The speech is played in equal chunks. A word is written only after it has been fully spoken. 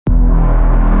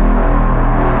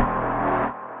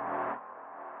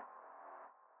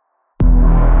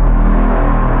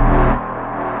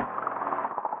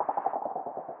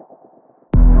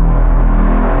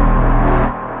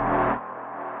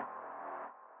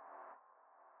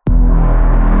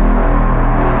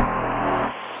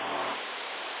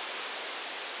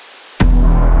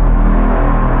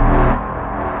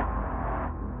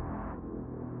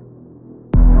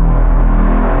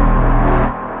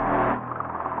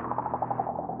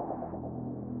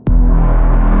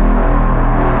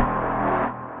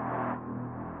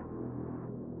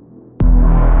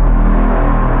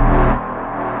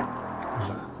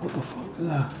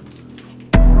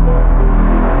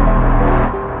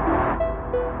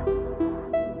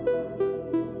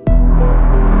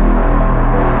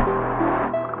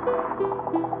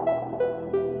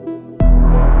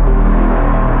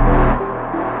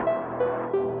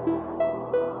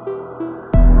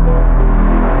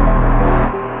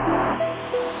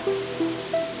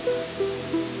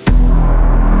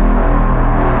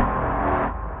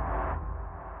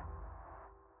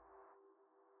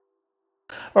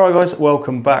Alright guys,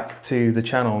 welcome back to the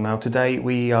channel. Now today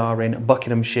we are in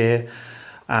Buckinghamshire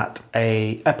at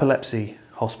a epilepsy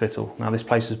hospital. Now this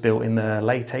place was built in the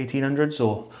late 1800s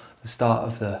or the start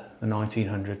of the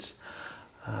 1900s.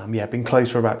 Yeah, been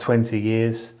closed for about 20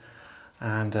 years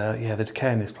and yeah, the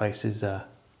decay in this place is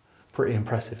pretty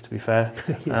impressive, to be fair.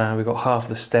 Yeah. We've got half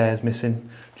the stairs missing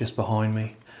just behind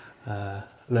me.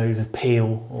 Loads of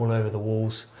peel all over the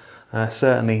walls.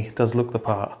 Certainly does look the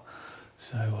part.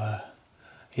 So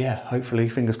yeah, hopefully,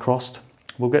 fingers crossed,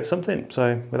 we'll get something.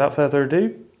 So without further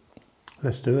ado,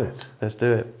 let's do it. Let's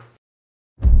do it.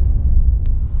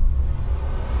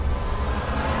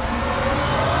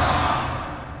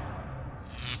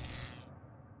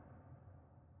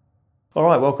 All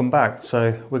right, welcome back.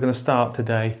 So we're going to start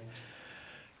today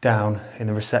down in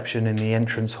the reception in the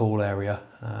entrance hall area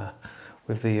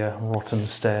with the rotten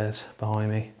stairs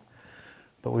behind me.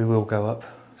 But we will go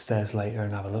upstairs later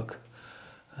and have a look.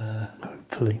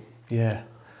 Hopefully. Yeah.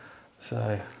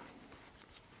 So,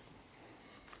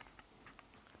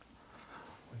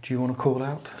 do you want to call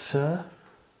out, sir?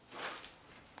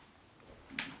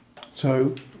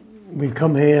 So, we've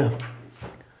come here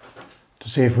to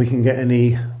see if we can get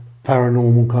any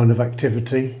paranormal kind of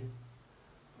activity.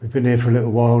 We've been here for a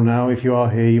little while now. If you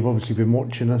are here, you've obviously been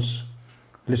watching us,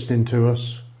 listening to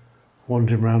us,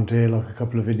 wandering around here like a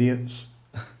couple of idiots.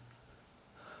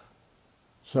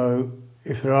 So,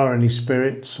 if there are any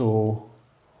spirits or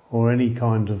any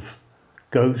kind of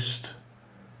ghost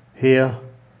here,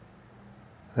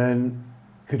 then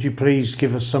could you please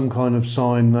give us some kind of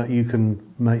sign that you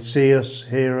can see us,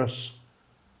 hear us?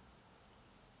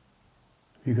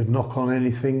 If you could knock on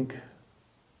anything,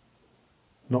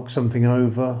 knock something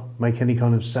over, make any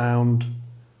kind of sound,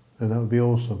 then that would be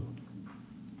awesome.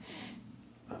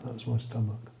 And that's my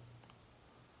stomach.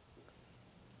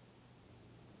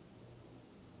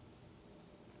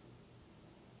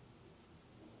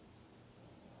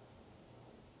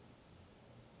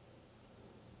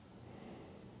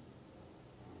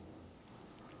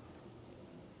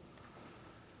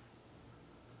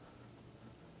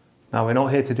 Now, we're not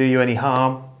here to do you any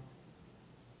harm.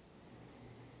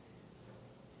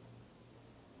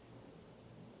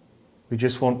 We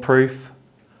just want proof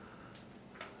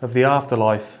of the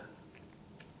afterlife.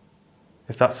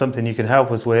 If that's something you can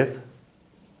help us with.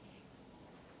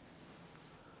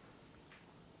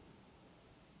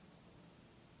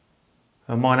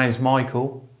 And my name's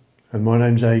Michael. And my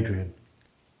name's Adrian.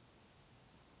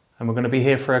 And we're going to be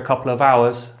here for a couple of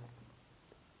hours.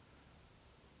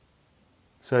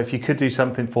 So if you could do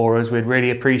something for us, we'd really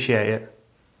appreciate it.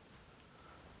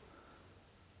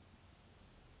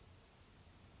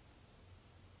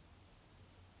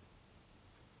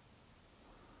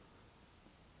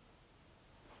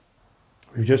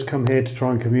 We've just come here to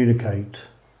try and communicate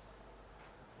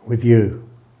with you,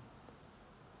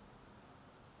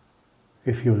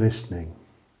 if you're listening.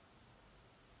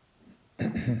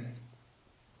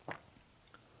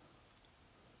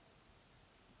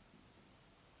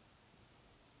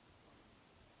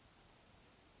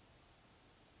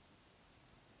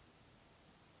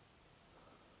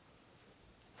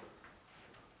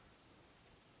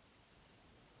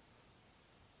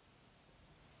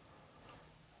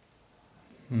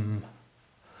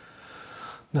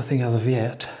 Nothing as of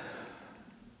yet.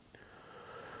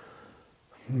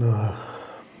 No.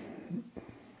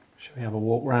 Should we have a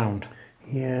walk round?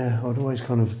 Yeah, I'd always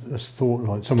kind of thought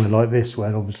like somewhere like this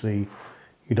where obviously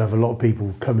you'd have a lot of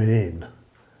people coming in.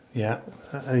 Yeah.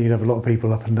 And you'd have a lot of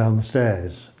people up and down the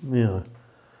stairs. You know,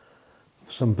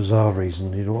 for some bizarre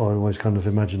reason, I always kind of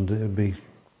imagined it would be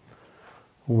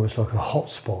almost like a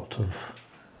hotspot of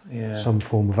some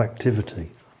form of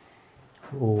activity.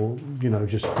 Or, you know,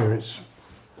 just spirits,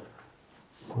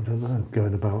 I don't know,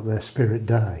 going about their spirit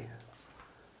day.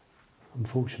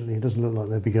 Unfortunately, it doesn't look like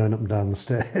they'd be going up and down the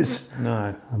stairs.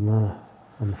 No. And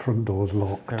the front door's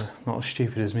locked. They're not as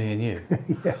stupid as me and you.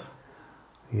 Yeah.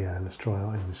 Yeah, let's try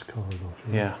out in this corridor.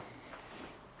 Yeah.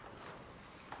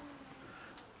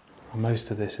 Most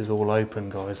of this is all open,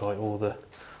 guys, like all the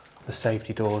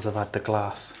safety doors have had the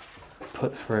glass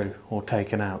put through or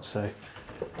taken out, so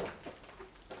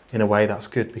in a way that's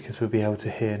good because we'll be able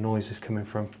to hear noises coming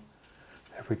from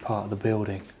every part of the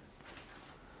building.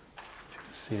 As you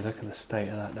can see, look at the state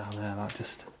of that down there, that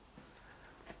just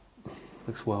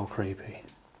looks well creepy.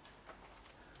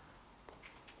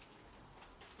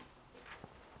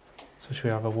 So should we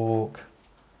have a walk?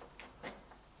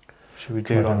 Should we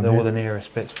do like all the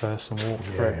nearest bits first and walk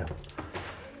through? Yeah.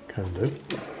 Can do.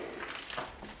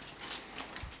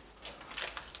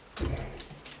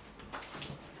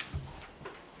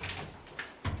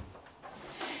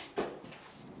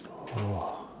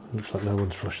 Looks like no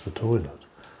one's flushed the toilet.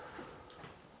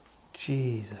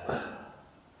 Jesus.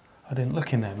 I didn't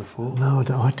look in there before. No,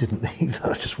 I didn't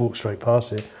either. I just walked straight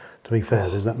past it. To be fair,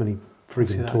 there's that many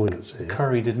frigging toilets here.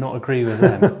 Curry did not agree with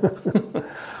them.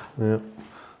 Yeah.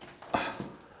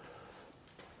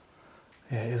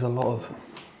 Yeah, it is a lot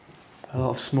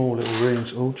of small little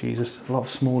rooms. Oh Jesus, a lot of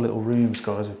small little rooms,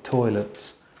 guys, with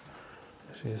toilets.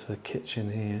 There's the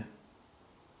kitchen here.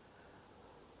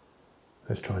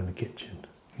 Let's try in the kitchen.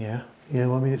 Yeah. Yeah,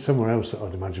 well, I mean, it's somewhere else that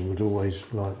I'd imagine would always,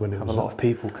 like, when it Have was a lot of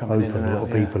people coming in open, and a out. lot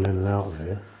of people in and out of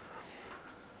here.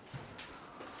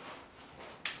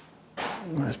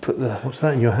 Let's put the What's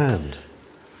that in your hand?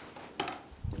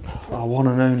 our one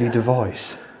and only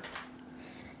device.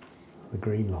 The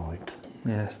green light.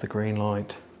 Yes, the green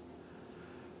light.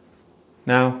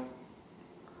 Now,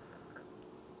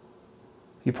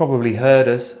 you probably heard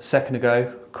us a second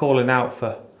ago calling out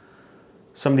for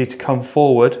somebody to come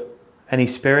forward. Any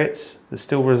spirits that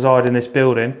still reside in this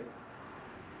building,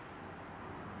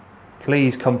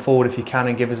 please come forward if you can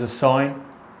and give us a sign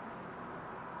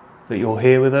that you're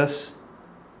here with us.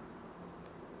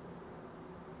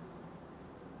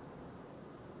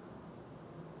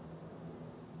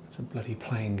 There's a bloody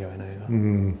plane going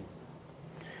over.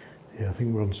 Yeah, I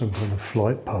think we're on some kind of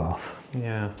flight path.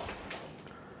 Yeah.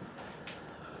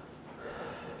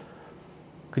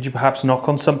 Could you perhaps knock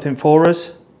on something for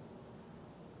us?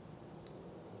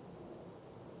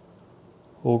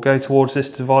 Or go towards this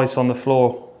device on the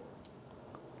floor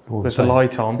with the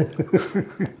light on.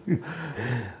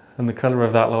 And the colour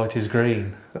of that light is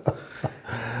green.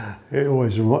 It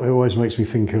always makes me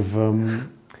think of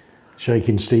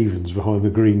Shaking Stevens behind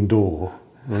the green door.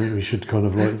 I think we should kind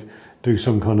of like do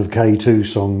some kind of K2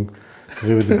 song to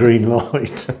do with the green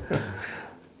light.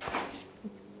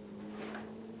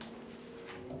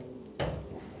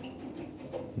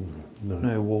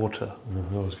 No water.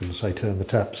 I was going to say turn the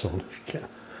taps on if you can.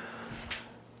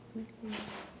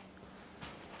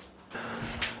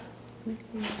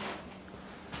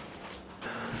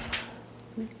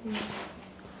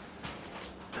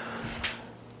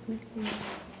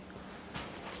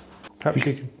 Perhaps you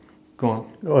could go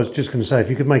on. I was just going to say, if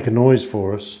you could make a noise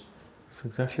for us, That's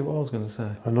exactly what I was going to say.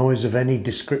 a noise of any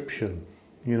description,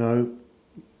 you know,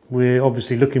 we're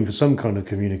obviously looking for some kind of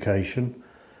communication,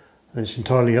 and it's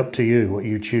entirely up to you what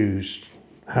you choose,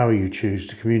 how you choose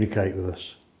to communicate with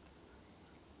us.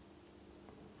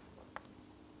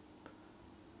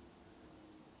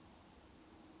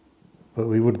 But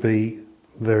we would be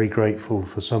very grateful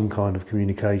for some kind of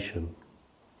communication.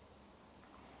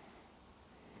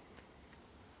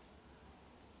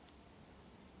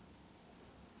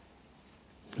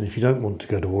 And if you don't want to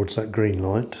go towards that green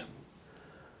light,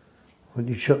 why don't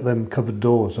you shut them cupboard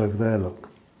doors over there, look,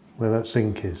 where that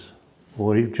sink is,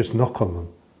 or you just knock on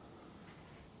them.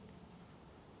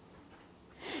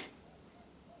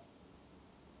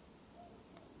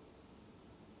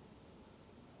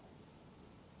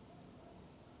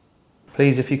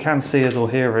 Please, if you can see us or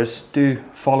hear us, do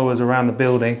follow us around the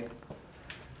building.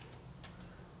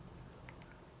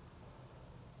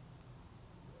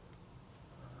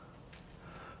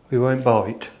 We won't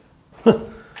bite. We're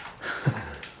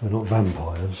not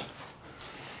vampires.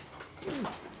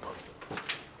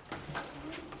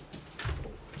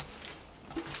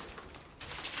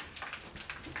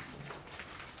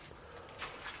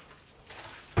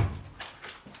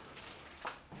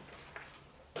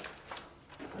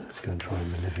 Let's go and try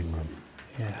in the living room.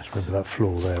 Yeah. Just remember that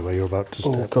floor there where you're about to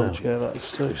Oh step God, now. yeah, that's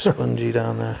so spongy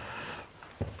down there.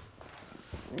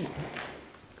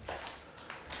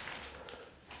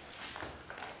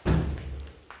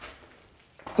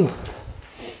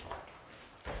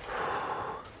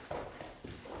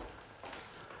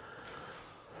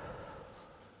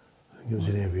 I think it was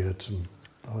in here we had some,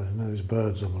 I don't know, those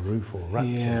birds on the roof or rats.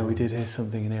 Yeah, we did hear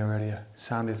something in here earlier.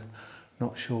 Sounded,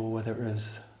 not sure whether it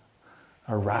was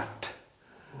a rat,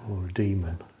 Or a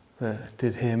demon. but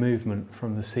did hear movement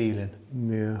from the ceiling.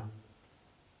 Yeah.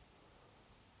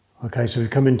 Okay, so we've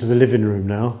come into the living room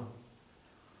now.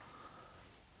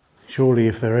 Surely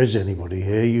if there is anybody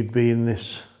here, you'd be in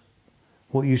this,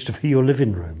 what used to be your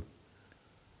living room.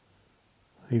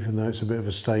 Even though it's a bit of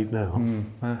a state now.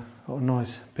 Got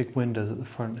nice big windows at the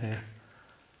front here.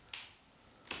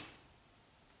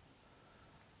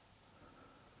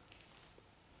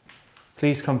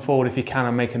 Please come forward if you can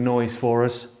and make a noise for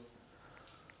us.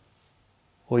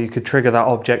 Or you could trigger that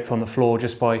object on the floor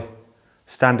just by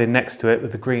standing next to it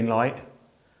with the green light.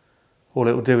 All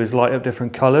it will do is light up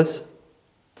different colours.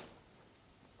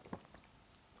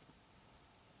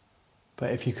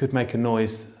 But if you could make a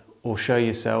noise or show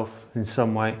yourself in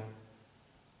some way.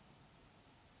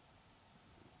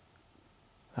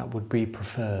 that would be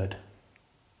preferred.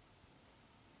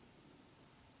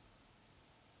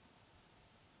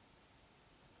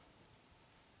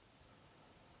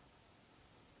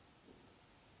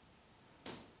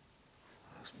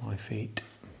 That's my feet.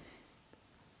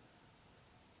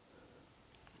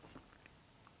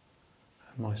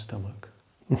 And my stomach.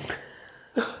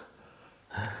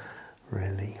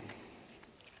 Really?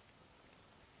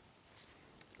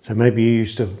 So maybe you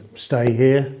used to stay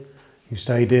here? You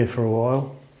stayed here for a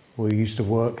while? Or you used to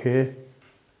work here?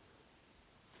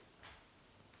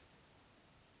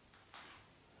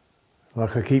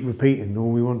 Like I keep repeating,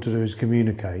 all we want to do is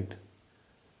communicate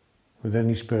with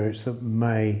any spirits that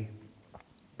may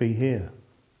be here.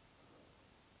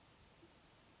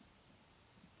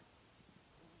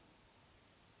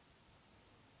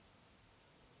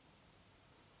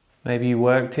 Maybe you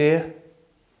worked here,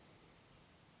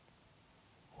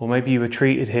 or maybe you were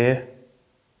treated here.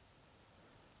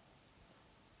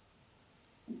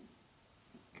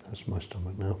 That's my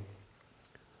stomach now.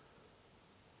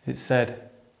 It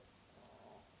said,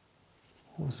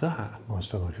 what was that? My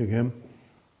stomach again.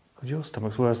 God, your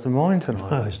stomach's worse than mine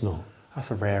tonight. No, it's not. That's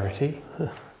a rarity.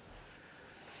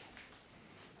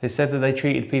 It said that they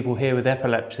treated people here with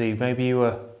epilepsy. Maybe you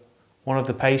were one of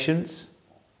the patients?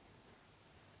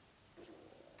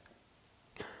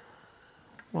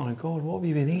 My God, what have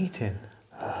you been eating?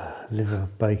 Liver,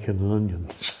 bacon and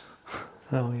onions.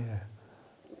 Oh yeah.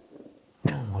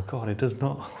 Oh my God, it does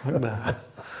not like that.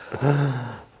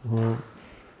 Well,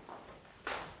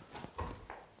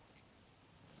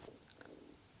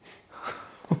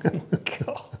 Oh my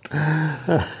God.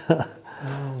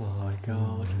 Oh my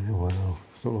God. yeah, well,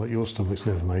 it's not like your stomach's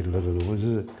never made a lot of noise,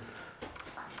 is it? Do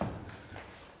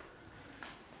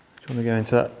you want to go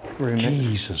into that room next?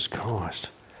 Jesus Christ.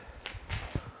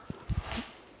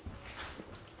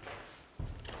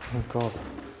 Oh God.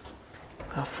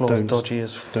 That floor's dodgy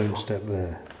as Don't step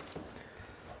there.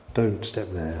 Don't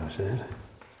step there, I said.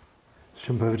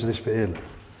 Jump over to this bit here.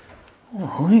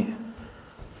 Alright.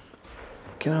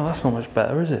 You know, that's not much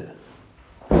better, is it?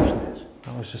 Upstairs.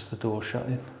 That was just the door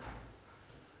shutting.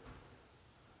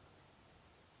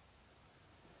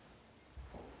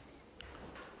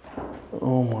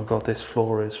 Oh my God, this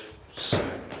floor is...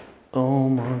 Oh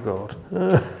my God.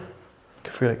 I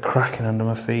can feel it cracking under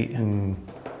my feet.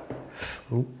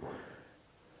 Ooh.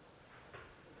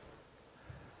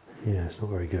 Yeah, it's not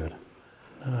very good.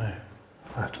 No.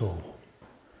 At all.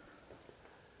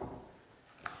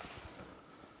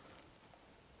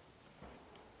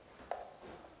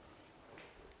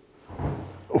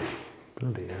 Oof,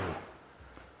 bloody hell.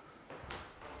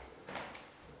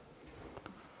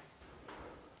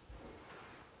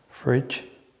 Fridge.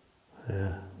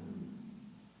 Yeah.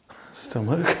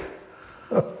 Stomach.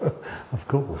 Of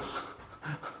course.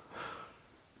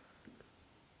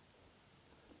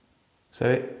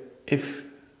 So if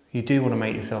you do want to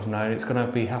make yourself known, it's going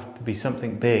to have to be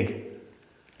something big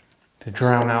to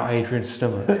drown out Adrian's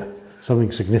stomach.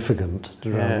 Something significant to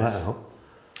drown Yes. that out.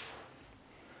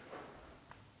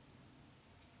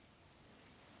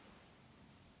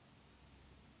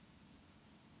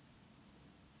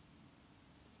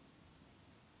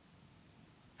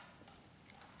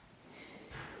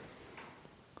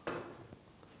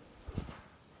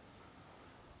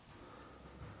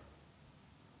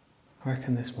 I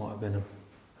reckon this might have been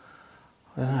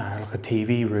I don't know, like a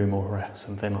TV room or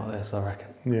something like this, I reckon.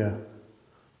 Yeah.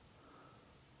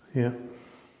 Yeah.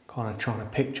 Kind of trying to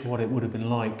picture what it would have been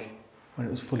like when it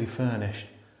was fully furnished.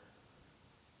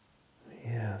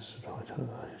 Yeah, I don't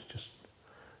know. It's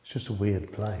just a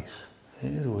weird place.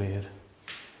 It is weird.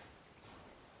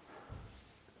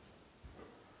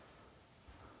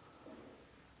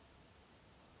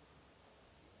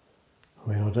 I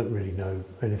mean, I don't really know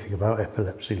anything about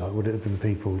epilepsy. Like, would it have been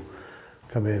people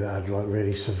come here that had like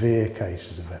really severe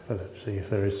cases of epilepsy, if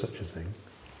there is such a thing?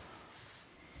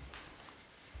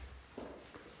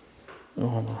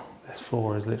 Oh no, this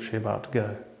floor is literally about to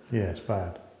go. Yeah, it's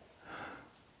bad.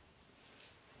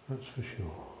 That's for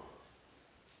sure.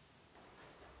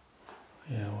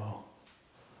 Yeah, well.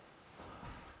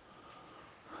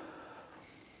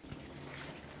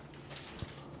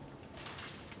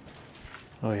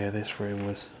 Oh yeah, this room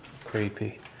was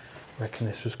creepy. I reckon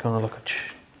this was kind of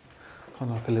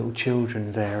like a little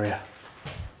children's area.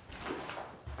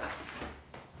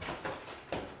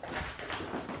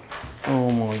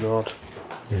 Oh my God.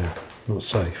 Yeah, not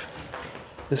safe.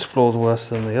 This floor's worse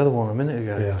than the other one a minute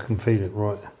ago. Yeah, I can feel it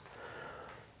right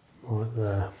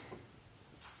there.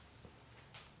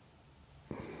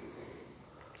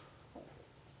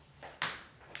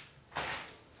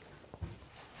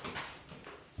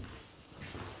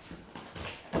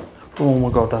 Oh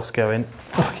my god, that's going.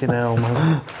 Fucking hell,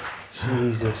 man.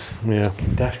 Jesus. Yeah.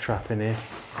 Death trap in here.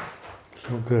 It's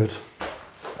not good. I'm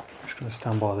just going to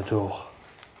stand by the door.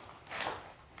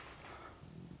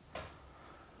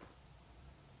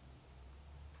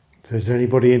 So is there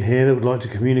anybody in here that would like to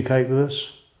communicate with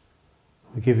us?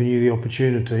 We're giving you the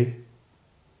opportunity.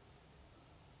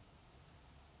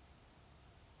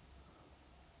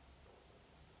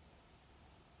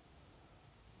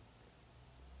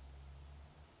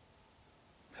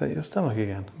 Is that your stomach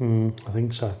again? I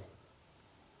think so.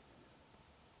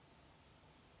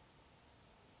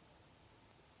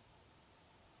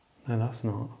 No, that's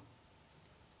not.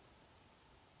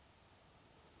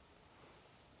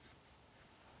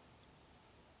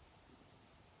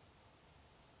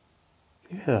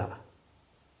 You hear that?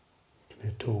 Can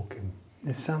you talking?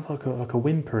 It sounds like a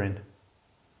whimpering.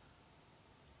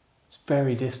 It's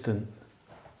very distant.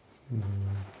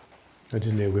 I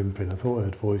didn't hear whimpering. I thought I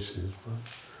heard voices, but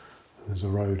there's a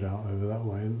road out over that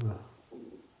way, isn't there?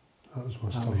 That was my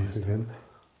stomach again.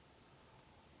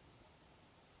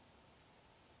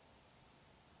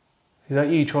 Is that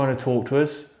you trying to talk to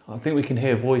us? I think we can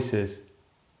hear voices.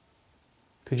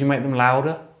 Could you make them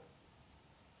louder?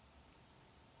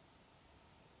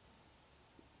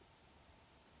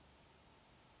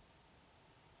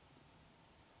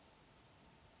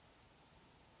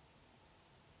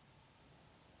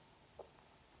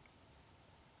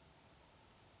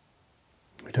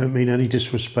 We don't mean any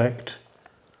disrespect,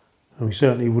 and we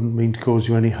certainly wouldn't mean to cause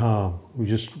you any harm. We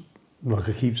just, like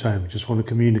I keep saying, we just want to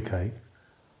communicate.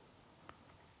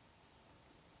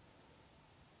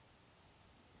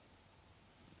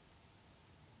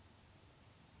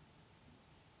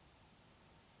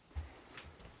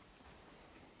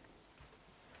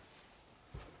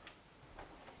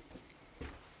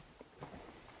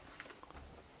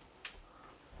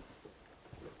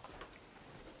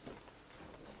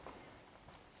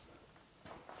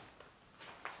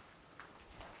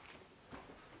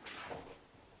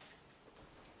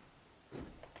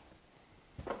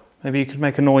 Maybe you could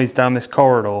make a noise down this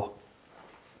corridor.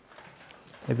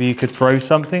 Maybe you could throw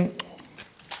something.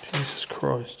 Jesus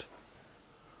Christ.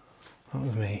 That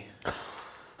was me.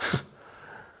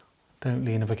 Don't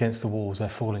lean up against the walls, they're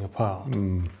falling apart.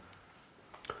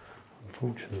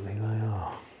 Unfortunately, they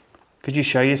are. Could you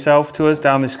show yourself to us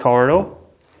down this corridor?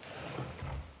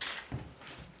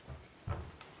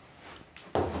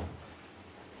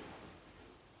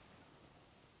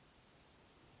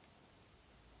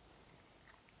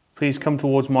 Please come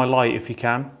towards my light if you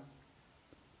can.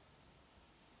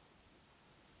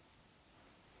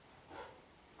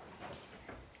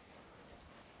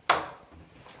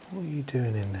 What are you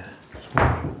doing in there?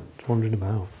 Just wandering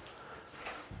about.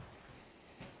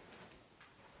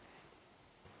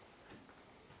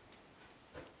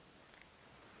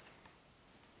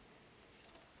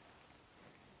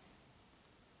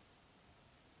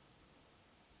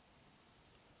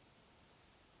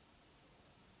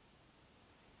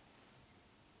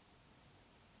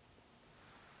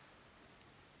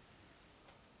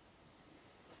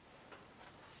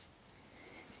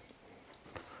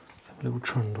 A little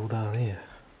trundle down here.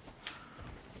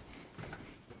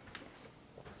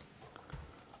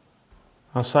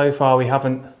 Now, so far we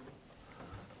haven't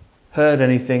heard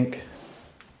anything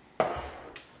that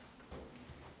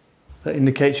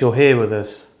indicates you're here with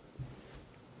us.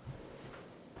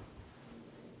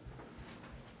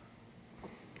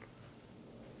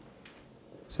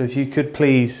 So if you could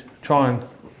please try and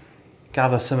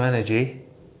gather some energy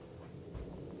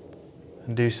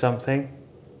and do something.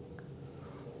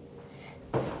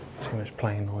 Too much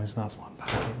playing noise, that's my back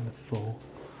hitting the floor,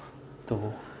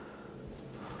 door.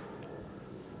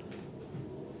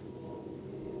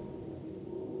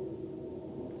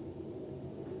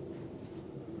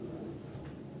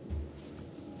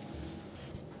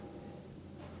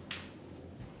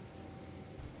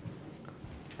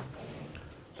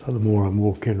 So the more I'm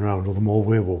walking around, or the more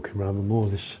we're walking around, the more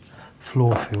this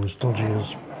floor feels dodgy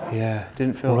as... Yeah,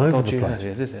 didn't feel all over dodgy the place.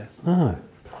 earlier, did it? No.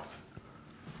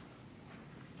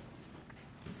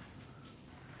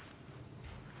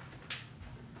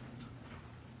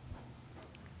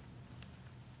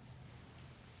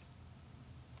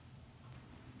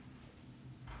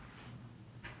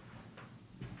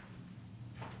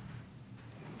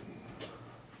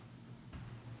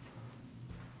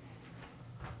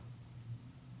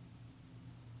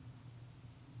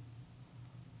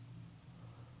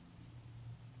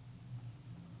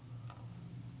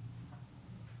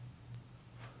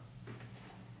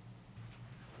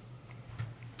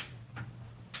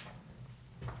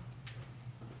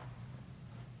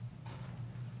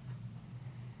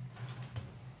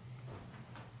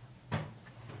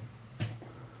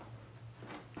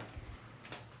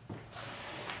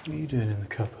 What are you doing in the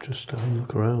cupboard? Just have a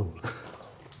look around.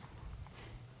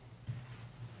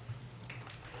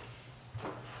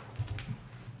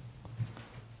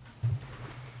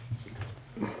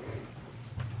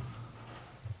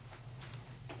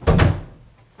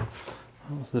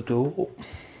 That was the door.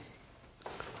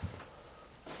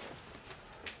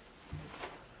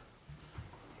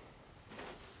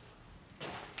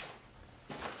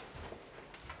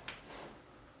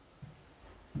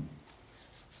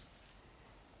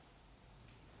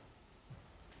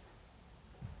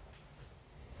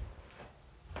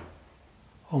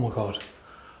 Oh my god.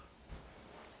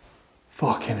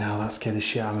 Fucking hell, that scared the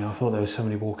shit out of me. I thought there was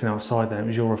somebody walking outside there. It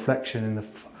was your reflection in the...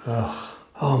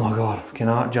 Oh my god, fucking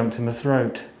heart jumped in my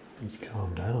throat.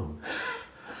 Calm down.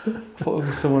 I thought there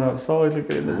was someone outside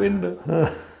looking in the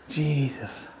window.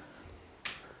 Jesus.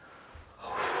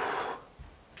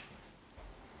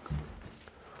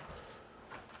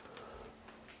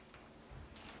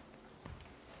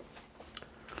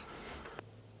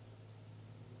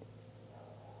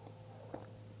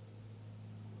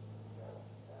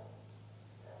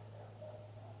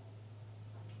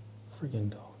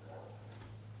 Friggin' dog.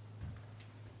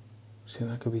 Do you think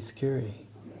that could be security?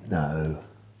 No.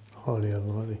 Highly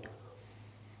unlikely.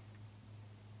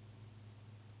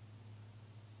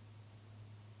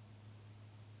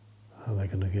 How are they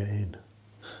going to get in?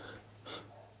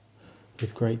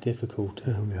 With great difficulty.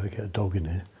 Yeah, we had to get a dog in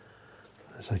here.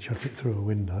 As they chuck it through a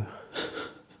window.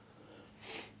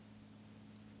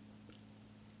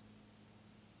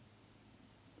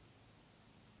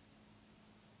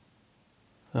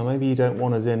 Now maybe you don't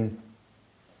want us in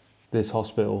this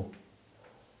hospital.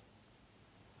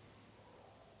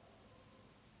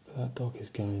 But that dog is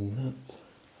going nuts.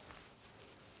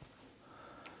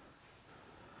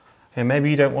 Yeah, maybe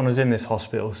you don't want us in this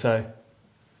hospital, so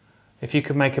if you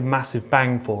could make a massive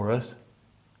bang for us,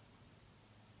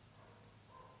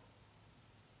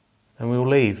 then we'll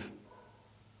leave.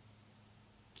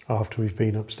 After we've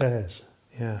been upstairs.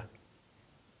 Yeah.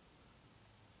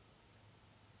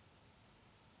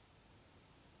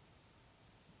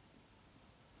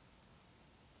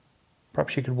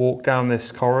 Perhaps you could walk down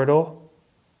this corridor.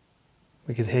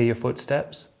 We could hear your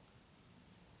footsteps.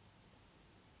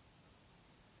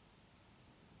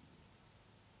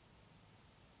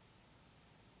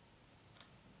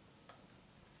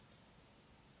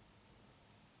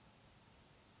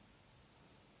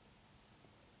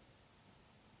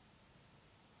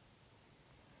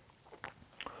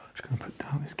 Just going to put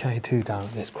down this K2 down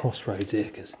at this crossroads here,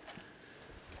 because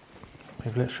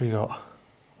we've literally got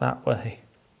that way,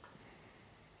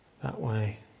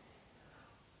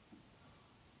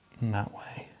 and that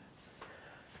way.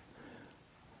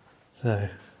 So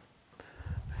there's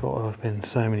got to have been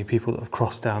so many people that have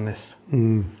crossed down this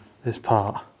this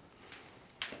part.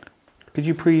 Could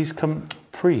you please come,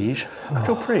 please?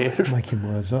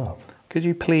 Making words up. Could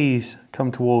you please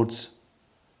come towards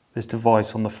this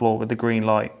device on the floor with the green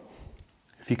light?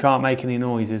 If you can't make any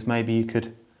noises, maybe you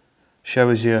could show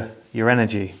us your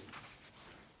energy.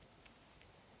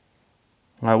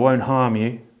 It won't harm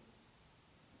you.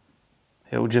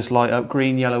 It will just light up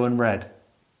green, yellow and red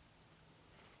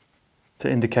to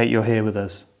indicate you're here with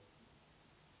us.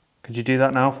 Could you do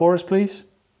that now for us, please?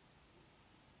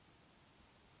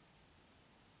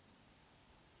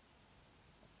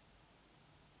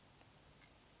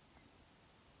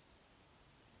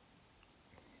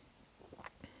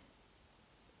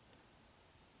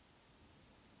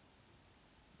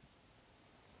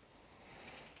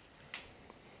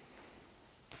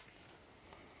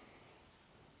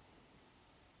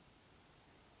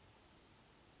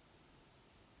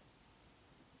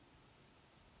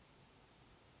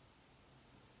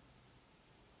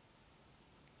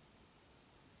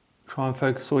 Try and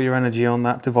focus all your energy on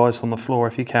that device on the floor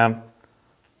if you can.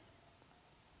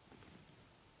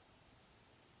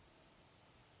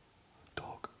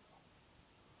 Dog.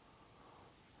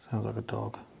 Sounds like a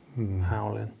dog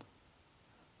howling.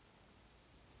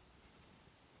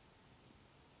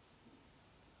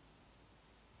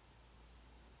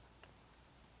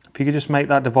 If you could just make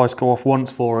that device go off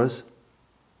once for us,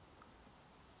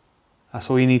 that's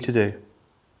all you need to do.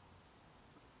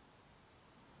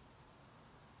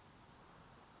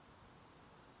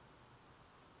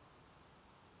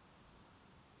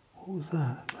 What was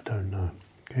that? I don't know.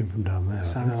 Came from down there. It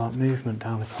sounded like movement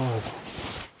down the corridor.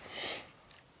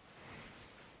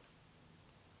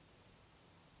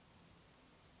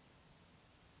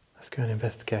 Let's go and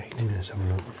investigate. Yeah, let's have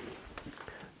a look.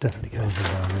 Definitely came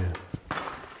from down here.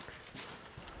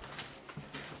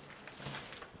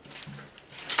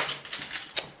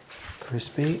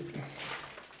 Crispy.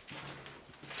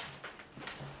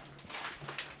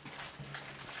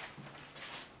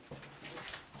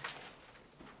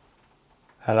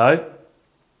 Hello?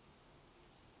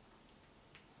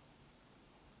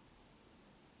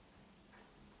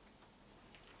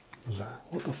 What was that?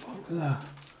 What the fuck was that?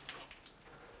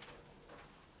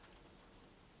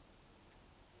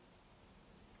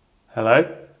 Hello?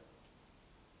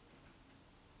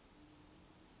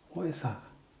 What is that?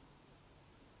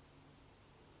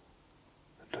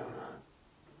 I don't know.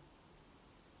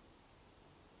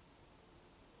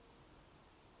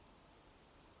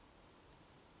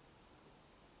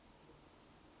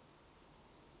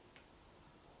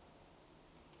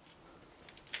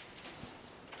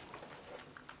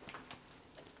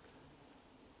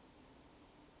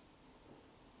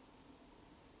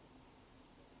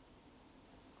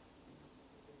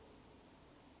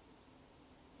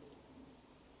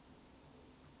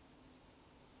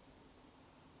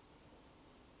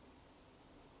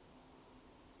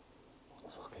 What the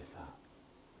fuck is that?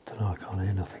 I don't know, I can't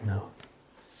hear nothing now.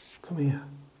 Come here.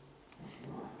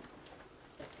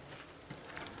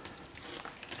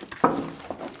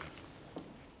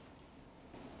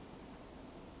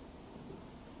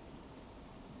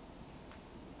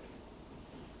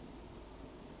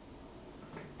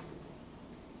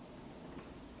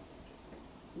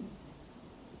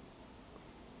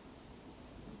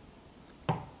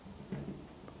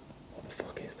 What the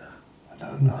fuck is that? I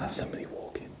don't know. There's somebody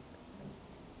walking.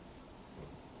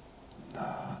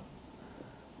 Nah.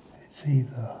 It's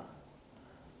either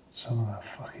some of that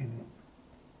fucking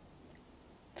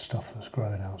stuff that's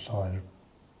growing outside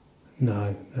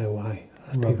No, no way.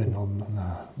 That's rubbing people.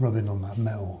 rubbing on that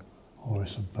metal, or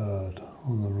it's a bird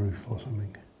on the roof or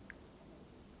something.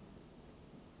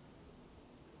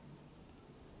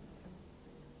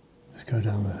 Let's go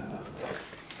down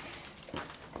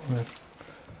there.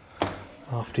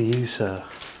 After you, sir.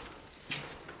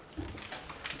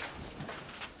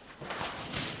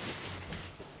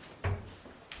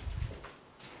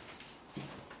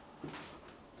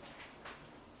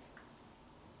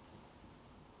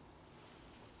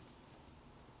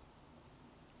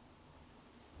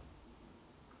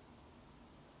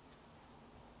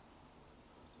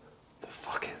 The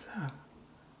fuck is that?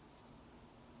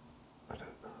 I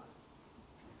don't know.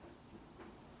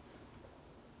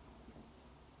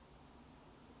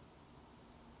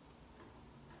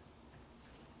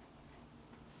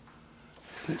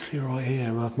 It's literally right here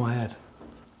above my head.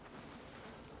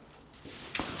 It's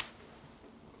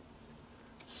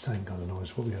the same kind of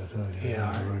noise what we heard earlier.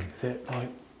 Yeah, in the room. is it like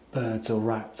birds or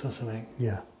rats or something?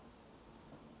 Yeah.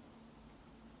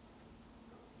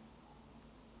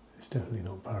 It's definitely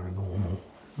not paranormal.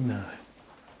 No.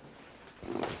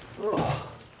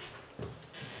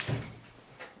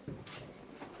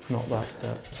 Not that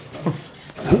stuff.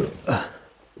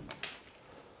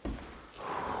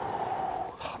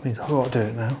 That means I've got to do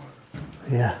it now.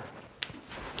 Yeah.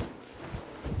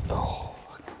 Oh,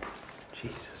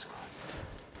 Jesus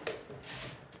Christ.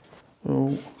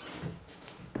 Oh.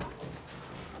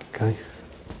 Okay.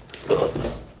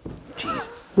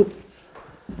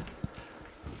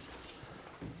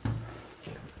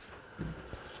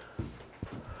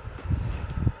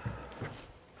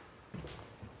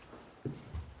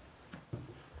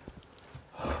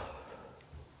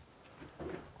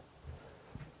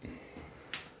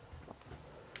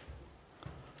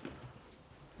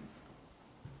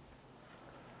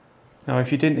 Now,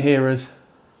 if you didn't hear us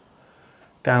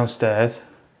downstairs,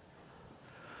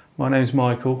 my name's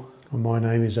Michael, And my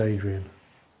name is Adrian.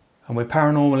 and we're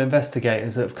paranormal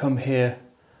investigators that have come here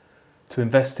to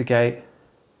investigate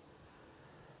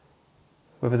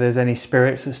whether there's any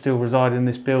spirits that still reside in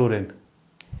this building.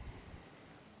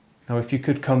 Now, if you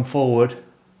could come forward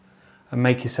and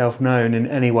make yourself known in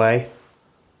any way,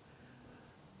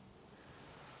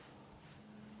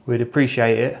 we'd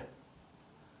appreciate it.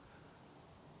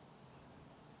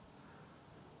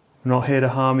 We're not here to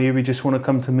harm you, we just want to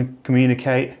come to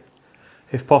communicate,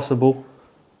 if possible.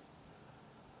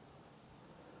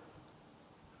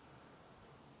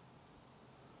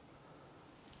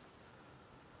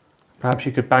 Perhaps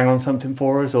you could bang on something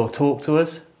for us or talk to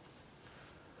us.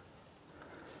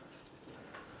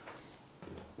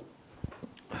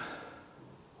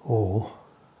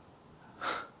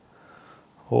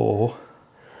 Or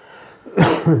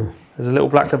there's a little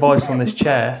black device on this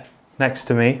chair next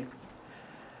to me.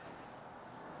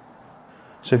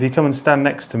 So if you come and stand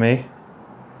next to me,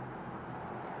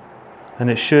 then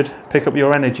it should pick up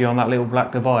your energy on that little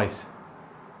black device.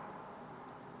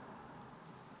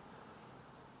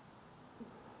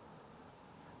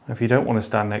 If you don't want to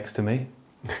stand next to me,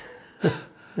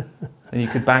 then you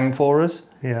could bang for us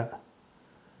Yeah.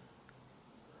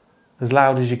 as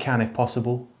loud as you can if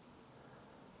possible.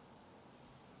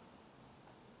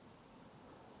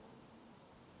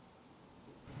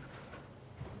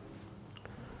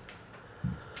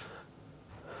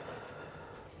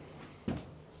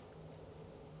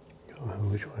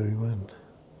 which way we went.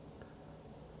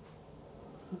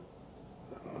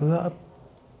 Was that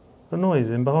a noise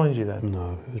in behind you then?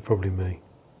 No, it was probably me.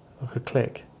 Like a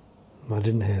click? I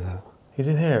didn't hear that. You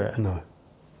didn't hear it? No.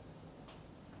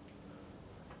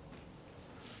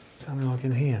 Sounded like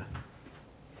in here.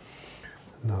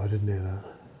 No, I didn't hear that.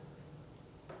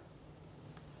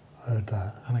 I heard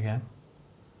that. And again.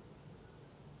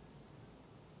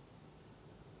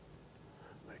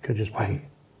 It could just be. Wait.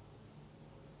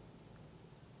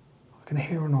 I can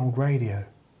hear an old radio.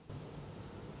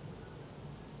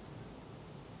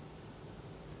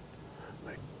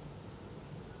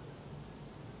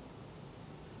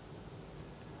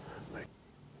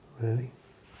 Really?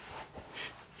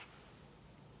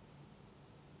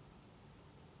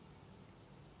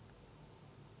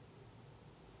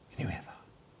 Can you hear that?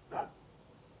 No.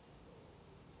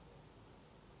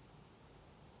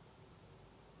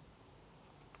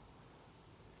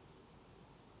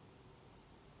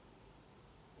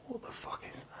 What the fuck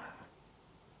is that?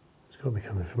 It's got to be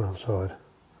coming from outside.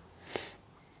 It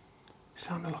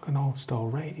sounded like an old style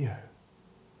radio.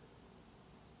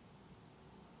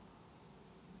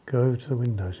 Go over to the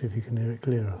window, see if you can hear it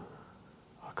clearer.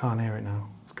 I can't hear it now.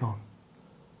 It's gone.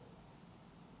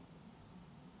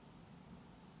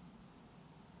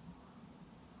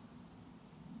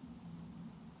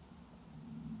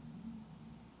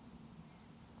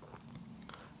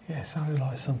 Yeah, it sounded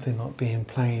like something like being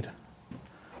played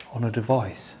on a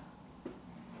device.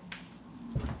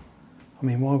 I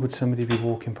mean, why would somebody be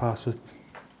walking past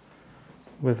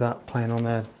with that playing on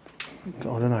their, I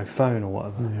don't know, phone or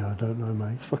whatever? Yeah, I don't know,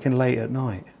 mate. It's fucking late at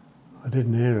night. I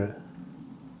didn't hear it,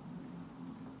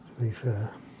 to be fair.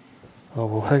 Oh,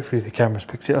 well, hopefully the camera's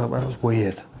picked it up. That was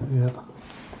weird. Yeah.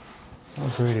 That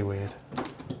was really weird.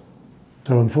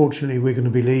 So unfortunately we're going to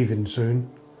be leaving soon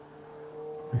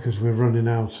because we're running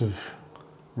out of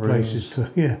places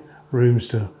to, rooms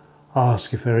to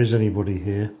ask if there is anybody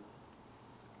here.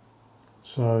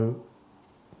 So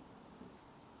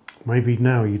maybe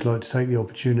now you'd like to take the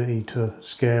opportunity to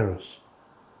scare us.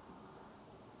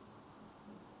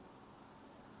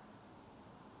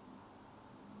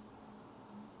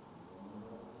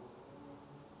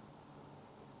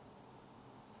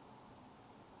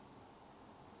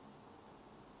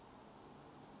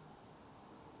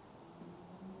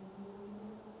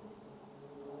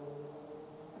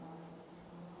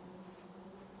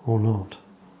 Or not.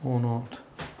 Or not.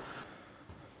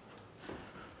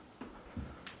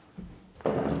 I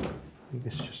think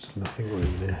it's just nothing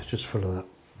room there. It's just full of that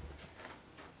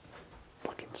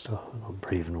fucking stuff. I'm not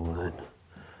breathing all that in.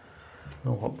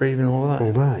 Oh, what, breathing all that?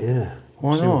 All that, yeah.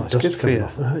 Why See all not? the It's dust good for coming you.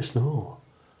 off. No, it's not.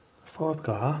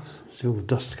 Fiberglass. See all the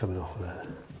dust coming off of there.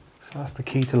 So that's the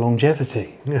key to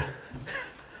longevity. Yeah.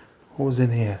 What was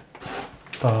in here?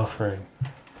 Bathroom.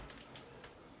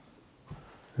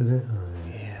 Is it?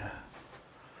 Yeah.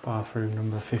 Bathroom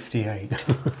number 58.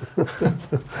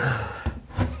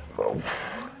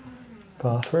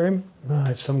 Bathroom? No,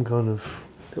 it's some kind of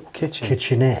Little kitchen.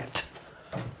 kitchenette.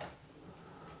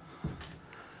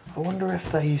 I wonder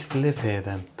if they used to live here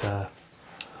then, the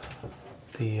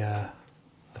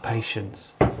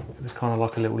patients. It was kind of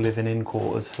like a little living-in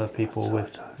quarters for people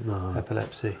with No,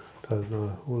 epilepsy. don't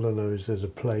know. All I know is there's a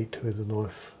plate with a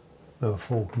knife, no, a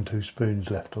fork and 2 spoons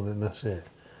left on it, and that's it.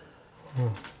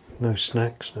 Oh, No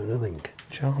snacks, no nothing.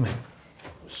 charming.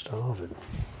 I'm starving.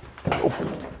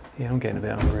 Yeah, I'm getting a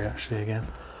bit hungry actually again.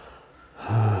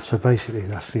 So basically,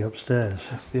 that's the upstairs.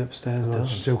 That's the upstairs I done.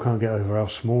 still can't get over how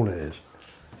small it is.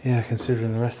 Yeah,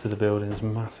 considering the rest of the building is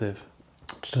massive.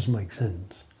 It just doesn't make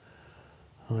sense.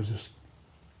 I don't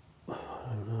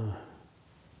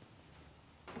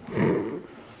know.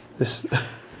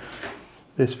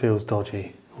 This feels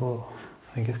dodgy. What?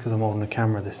 I think it's because I'm holding the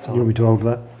camera this You time. want me to hold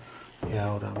that? Yeah,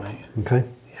 hold on, mate. Okay.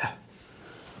 Yeah.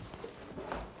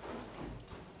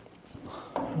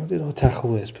 How did I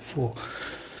tackle this before?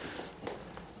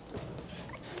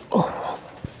 Oh,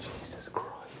 Jesus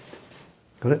Christ.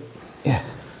 Got it? Yeah.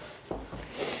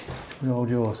 You hold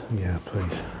yours. Yeah,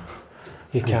 please.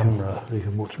 Your camera. You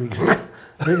can watch me.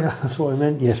 Yeah, that's what I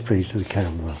meant. Yes, please, to the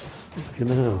camera. Look at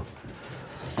now.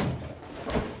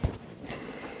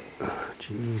 Oh,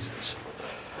 Jesus.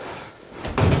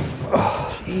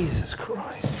 Oh, Jesus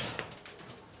Christ.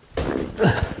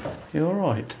 You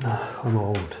alright? I'm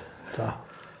old.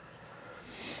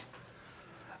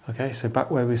 Okay, so back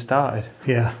where we started,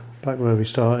 Yeah, back where we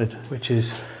started. which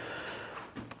is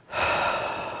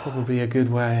probably a good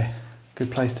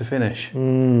place to finish.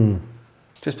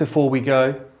 Just before we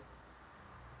go,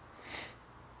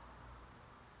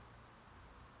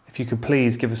 if you could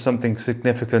please give us something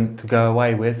significant to go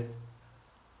away with,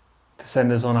 to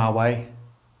send us on our way.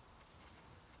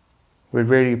 We'd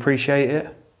really appreciate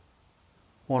it.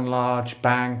 One large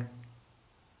bang.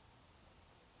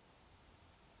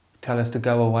 Tell us to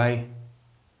go away.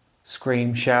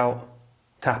 Scream, shout,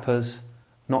 tap us,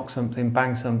 knock something,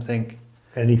 bang something.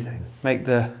 Anything. Make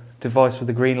the device with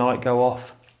the green light go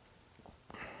off.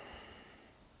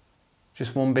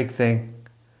 Just one big thing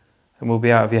and we'll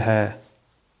be out of your hair.